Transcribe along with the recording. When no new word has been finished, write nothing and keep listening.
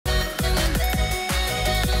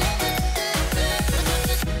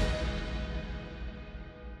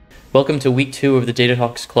Welcome to week 2 of the Data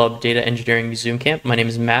Talks Club Data Engineering Zoomcamp. My name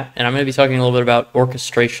is Matt, and I'm going to be talking a little bit about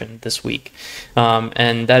orchestration this week.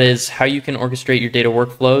 And that is how you can orchestrate your data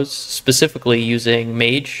workflows, specifically using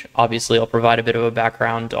Mage. Obviously, I'll provide a bit of a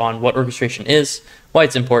background on what orchestration is, why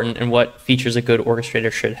it's important, and what features a good orchestrator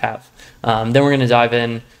should have. Then we're going to dive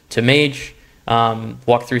in to Mage,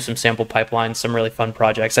 walk through some sample pipelines, some really fun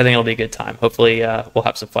projects. I think it'll be a good time. Hopefully we'll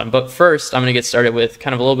have some fun. But first, I'm going to get started with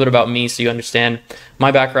kind of a little bit about me so you understand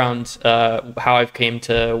my background, how I've came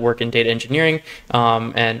to work in data engineering,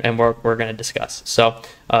 and what we're going to discuss. So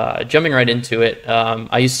jumping right into it,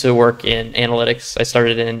 I used to work in analytics. I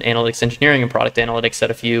started in analytics engineering and product analytics at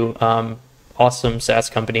a few awesome SaaS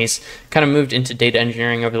companies, kind of moved into data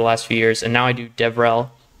engineering over the last few years, and now I do DevRel,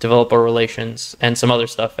 developer relations, and some other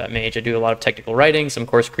stuff at Mage. I do a lot of technical writing, some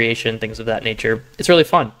course creation, things of that nature. It's really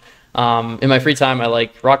fun. In my free time, I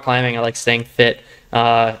like rock climbing. I like staying fit.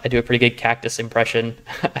 I do a pretty good cactus impression,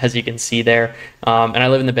 as you can see there. And I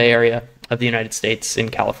live in the Bay Area of the United States in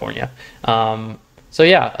California.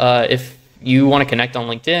 If you want to connect on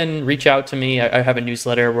LinkedIn, reach out to me. I have a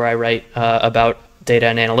newsletter where I write about data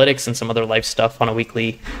and analytics and some other life stuff on a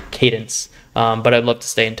weekly cadence. But I'd love to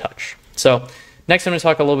stay in touch. So next, I'm going to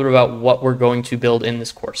talk a little bit about what we're going to build in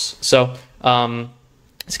this course. So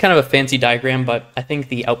it's kind of a fancy diagram, but I think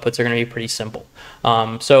the outputs are going to be pretty simple.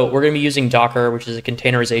 So we're going to be using Docker, which is a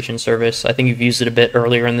containerization service. I think you've used it a bit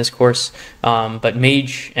earlier in this course, but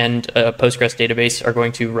Mage and a Postgres database are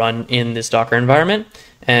going to run in this Docker environment.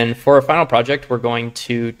 And for our final project, we're going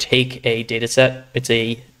to take a data set. It's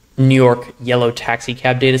a New York yellow taxi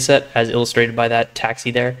cab data set, as illustrated by that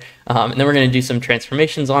taxi there. And then we're going to do some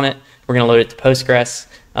transformations on it. We're going to load it to Postgres.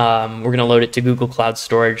 We're going to load it to Google Cloud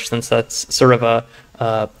Storage, since that's sort of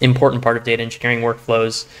a important part of data engineering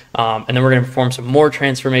workflows. And then we're going to perform some more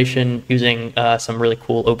transformation using some really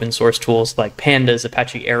cool open source tools like Pandas,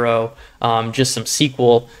 Apache Arrow, just some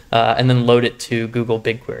SQL, and then load it to Google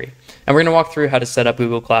BigQuery. And we're going to walk through how to set up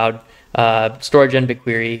Google Cloud Storage and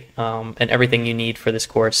BigQuery, and everything you need for this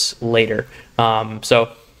course later.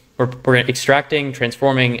 We're extracting,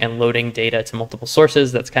 transforming, and loading data to multiple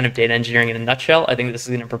sources. That's kind of data engineering in a nutshell. I think this is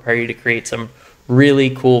going to prepare you to create some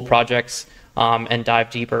really cool projects and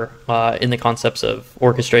dive deeper in the concepts of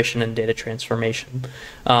orchestration and data transformation.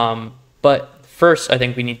 But first, I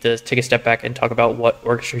think we need to take a step back and talk about what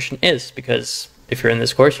orchestration is, because if you're in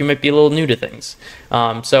this course, you might be a little new to things.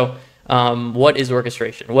 What is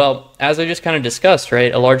orchestration? Well, as I just kind of discussed,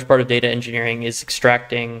 right, a large part of data engineering is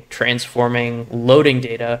extracting, transforming, loading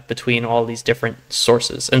data between all these different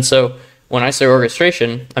sources. And so when I say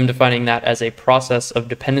orchestration, I'm defining that as a process of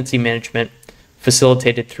dependency management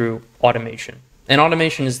facilitated through automation. And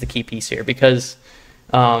automation is the key piece here, because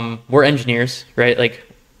we're engineers, right? Like,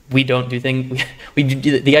 we don't do things.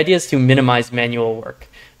 The idea is to minimize manual work.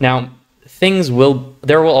 Now,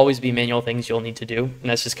 there will always be manual things you'll need to do, and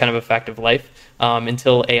that's just kind of a fact of life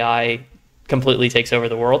until AI completely takes over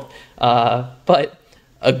the world. But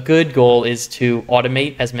a good goal is to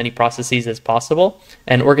automate as many processes as possible,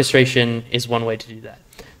 and orchestration is one way to do that.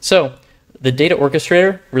 So the data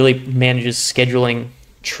orchestrator really manages scheduling,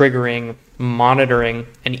 triggering, monitoring,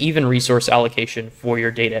 and even resource allocation for your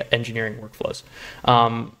data engineering workflows.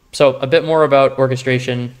 So a bit more about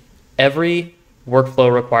orchestration. Every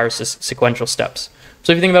workflow requires sequential steps.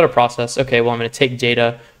 So if you think about a process, okay, well, I'm going to take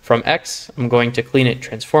data from X, I'm going to clean it,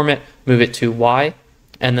 transform it, move it to Y,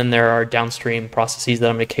 and then there are downstream processes that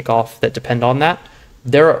I'm going to kick off that depend on that.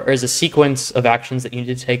 There is a sequence of actions that you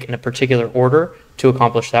need to take in a particular order to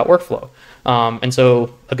accomplish that workflow. And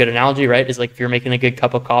so a good analogy, right, is like if you're making a good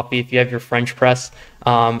cup of coffee, if you have your French press,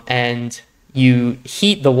 and you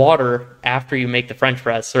heat the water after you make the French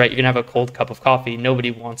press, right? You're gonna have a cold cup of coffee.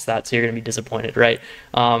 Nobody wants that, so you're gonna be disappointed, right?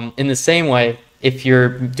 In the same way, if you're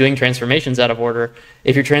doing transformations out of order,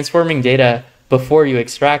 if you're transforming data before you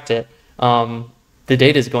extract it, the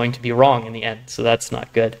data is going to be wrong in the end, so that's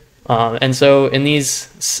not good. And so in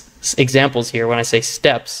these examples here, when I say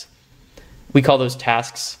steps, we call those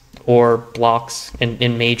tasks or blocks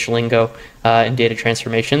in Mage lingo in data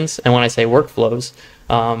transformations. And when I say workflows,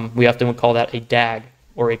 we often call that a DAG,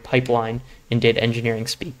 or a pipeline in data engineering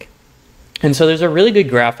speak. And so there's a really good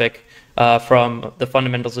graphic from the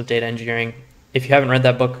Fundamentals of Data Engineering. If you haven't read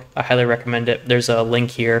that book, I highly recommend it. There's a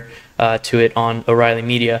link here to it on O'Reilly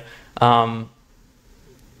Media.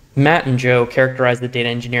 Matt and Joe characterize the data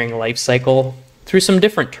engineering lifecycle through some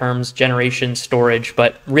different terms: generation, storage,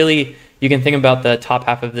 but really you can think about the top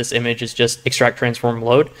half of this image as just extract, transform,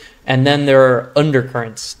 load, and then there are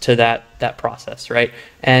undercurrents to that process, right?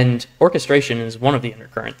 And orchestration is one of the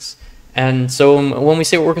undercurrents. And so when we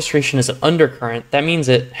say orchestration is an undercurrent, that means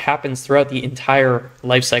it happens throughout the entire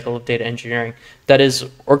life cycle of data engineering. That is,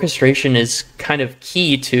 orchestration is kind of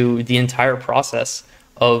key to the entire process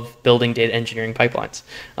of building data engineering pipelines.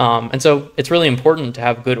 And so it's really important to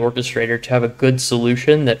have a good orchestrator, to have a good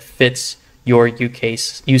solution that fits your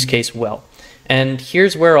use case well. And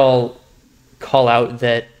here's where I'll call out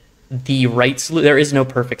that there is no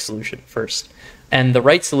perfect solution first. And the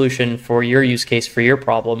right solution for your use case, for your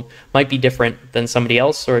problem, might be different than somebody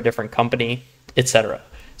else or a different company, etc.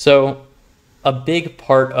 So a big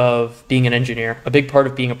part of being an engineer, a big part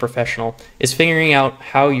of being a professional, is figuring out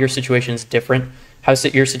how your situation is different, how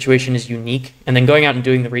your situation is unique, and then going out and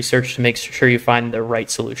doing the research to make sure you find the right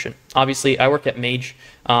solution. Obviously, I work at Mage.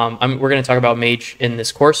 We're going to talk about Mage in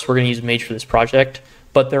this course. We're going to use Mage for this project,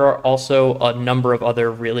 but there are also a number of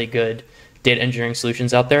other really good data engineering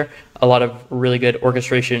solutions out there, a lot of really good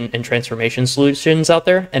orchestration and transformation solutions out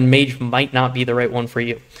there, and Mage might not be the right one for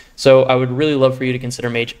you. So I would really love for you to consider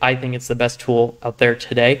Mage. I think it's the best tool out there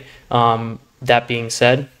today. That being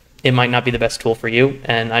said, it might not be the best tool for you,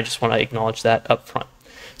 and I just want to acknowledge that up front.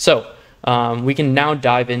 So we can now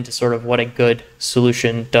dive into sort of what a good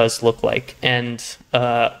solution does look like. And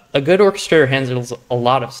a good orchestrator handles a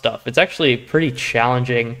lot of stuff. It's actually a pretty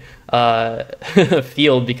challenging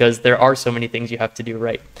field because there are so many things you have to do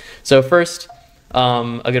right. So first,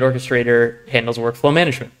 a good orchestrator handles workflow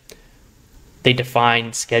management. They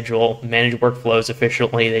define, schedule, manage workflows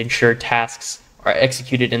efficiently. They ensure tasks are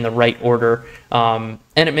executed in the right order, and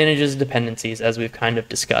it manages dependencies, as we've kind of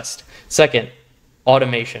discussed. Second,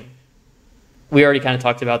 automation. We already kind of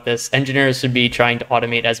talked about this. Engineers should be trying to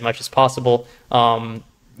automate as much as possible.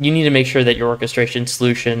 You need to make sure that your orchestration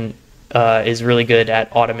solution is really good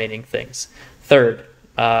at automating things. Third,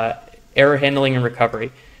 error handling and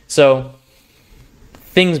recovery. So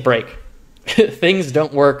things break. Things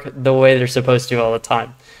don't work the way they're supposed to all the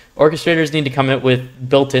time. Orchestrators need to come up with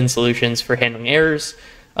built-in solutions for handling errors,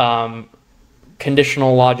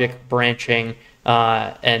 conditional logic, branching,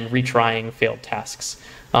 and retrying failed tasks.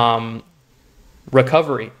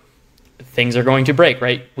 Recovery. Things are going to break,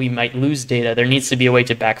 right? We might lose data. There needs to be a way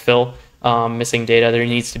to backfill missing data. There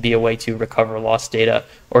needs to be a way to recover lost data.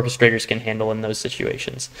 Orchestrators can handle in those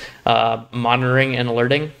situations. Monitoring and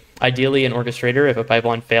alerting. Ideally, an orchestrator, if a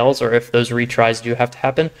pipeline fails or if those retries do have to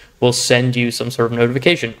happen, will send you some sort of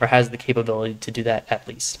notification or has the capability to do that at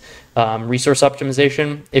least. Resource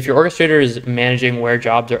optimization. If your orchestrator is managing where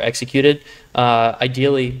jobs are executed,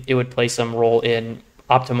 ideally, it would play some role in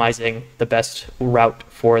optimizing the best route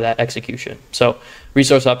for that execution. So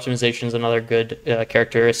resource optimization is another good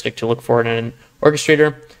characteristic to look for in an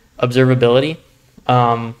orchestrator. Observability.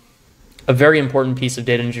 A very important piece of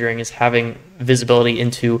data engineering is having visibility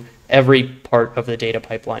into every part of the data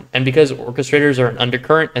pipeline. And because orchestrators are an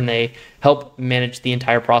undercurrent and they help manage the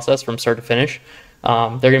entire process from start to finish,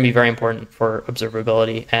 they're going to be very important for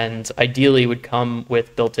observability and ideally would come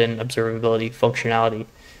with built-in observability functionality.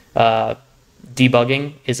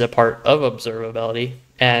 Debugging is a part of observability,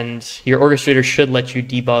 and your orchestrator should let you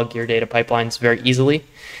debug your data pipelines very easily.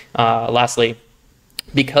 Lastly,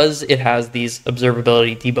 because it has these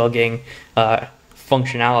observability debugging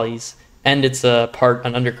functionalities, and it's an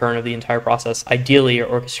undercurrent of the entire process, ideally your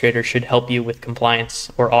orchestrator should help you with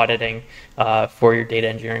compliance or auditing for your data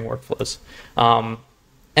engineering workflows.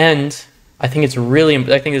 And I think this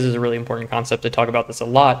is a really important concept to talk about this a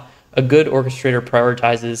lot. A good orchestrator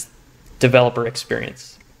prioritizes developer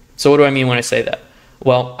experience. So what do I mean when I say that?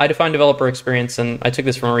 Well, I define developer experience, and I took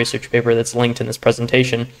this from a research paper that's linked in this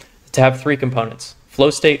presentation, to have three components: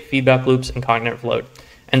 flow state, feedback loops, and cognitive load.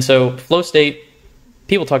 And so flow state,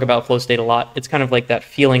 people talk about flow state a lot. It's kind of like that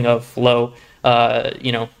feeling of flow,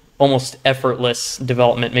 almost effortless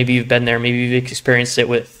development. Maybe you've been there, maybe you've experienced it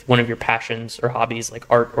with one of your passions or hobbies like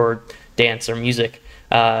art or dance or music.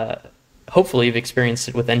 Hopefully you've experienced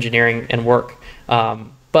it with engineering and work.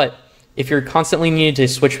 But if you're constantly needing to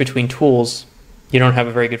switch between tools, you don't have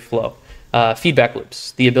a very good flow. Feedback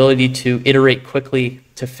loops, the ability to iterate quickly,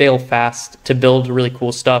 to fail fast, to build really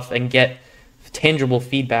cool stuff and get tangible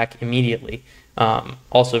feedback immediately,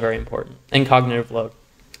 also very important. And cognitive load.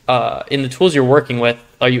 In the tools you're working with,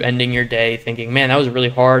 are you ending your day thinking, man, that was really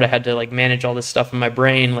hard, I had to manage all this stuff in my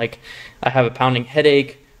brain, I have a pounding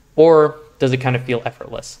headache, or does it kind of feel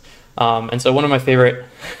effortless? And so one of my favorite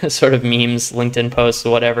sort of memes, LinkedIn posts,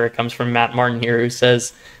 whatever, comes from Matt Martin here, who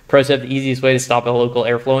says, pro tip, the easiest way to stop a local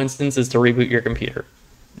Airflow instance is to reboot your computer.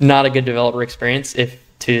 Not a good developer experience. If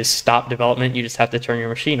to stop development, you just have to turn your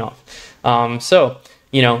machine off.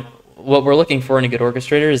 What we're looking for in a good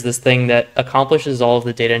orchestrator is this thing that accomplishes all of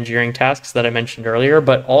the data engineering tasks that I mentioned earlier,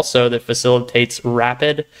 but also that facilitates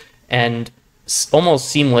rapid and almost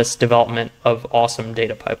seamless development of awesome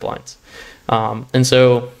data pipelines. And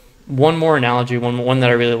so one more analogy, one that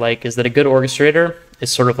I really like, is that a good orchestrator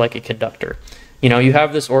is sort of like a conductor. You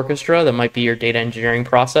have this orchestra that might be your data engineering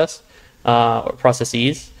process, or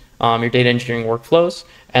processes, your data engineering workflows,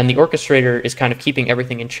 and the orchestrator is kind of keeping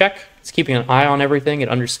everything in check. It's keeping an eye on everything. It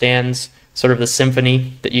understands sort of the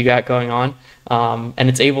symphony that you got going on, and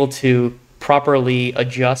it's able to properly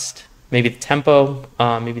adjust maybe the tempo,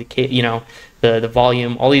 maybe the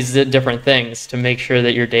volume, all these different things to make sure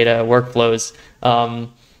that your data workflows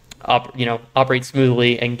operate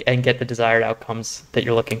smoothly and get the desired outcomes that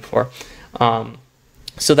you're looking for.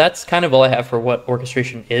 So that's kind of all I have for what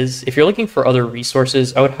orchestration is. If you're looking for other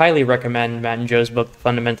resources, I would highly recommend Matt and Joe's book, The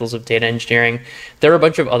Fundamentals of Data Engineering. There are a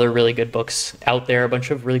bunch of other really good books out there, a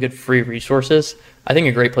bunch of really good free resources. I think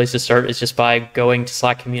a great place to start is just by going to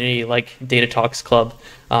Slack community like Data Talks Club,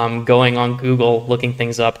 going on Google, looking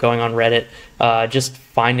things up, going on Reddit, just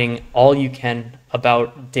finding all you can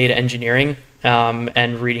about data engineering,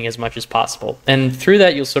 and reading as much as possible. And through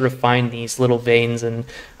that, you'll sort of find these little veins and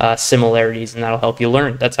similarities, and that'll help you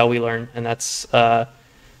learn. That's how we learn, and that's why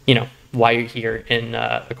you're here in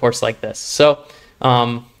a course like this. So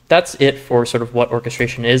that's it for sort of what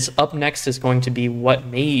orchestration is. Up next is going to be what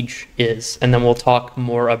Mage is, and then we'll talk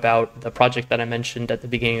more about the project that I mentioned at the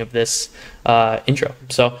beginning of this intro.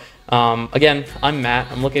 So again, I'm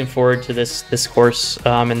Matt. I'm looking forward to this course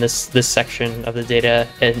and this section of the Data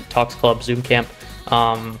and Talks Club Zoomcamp.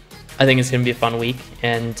 I think it's going to be a fun week,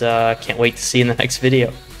 and can't wait to see you in the next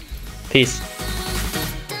video. Peace.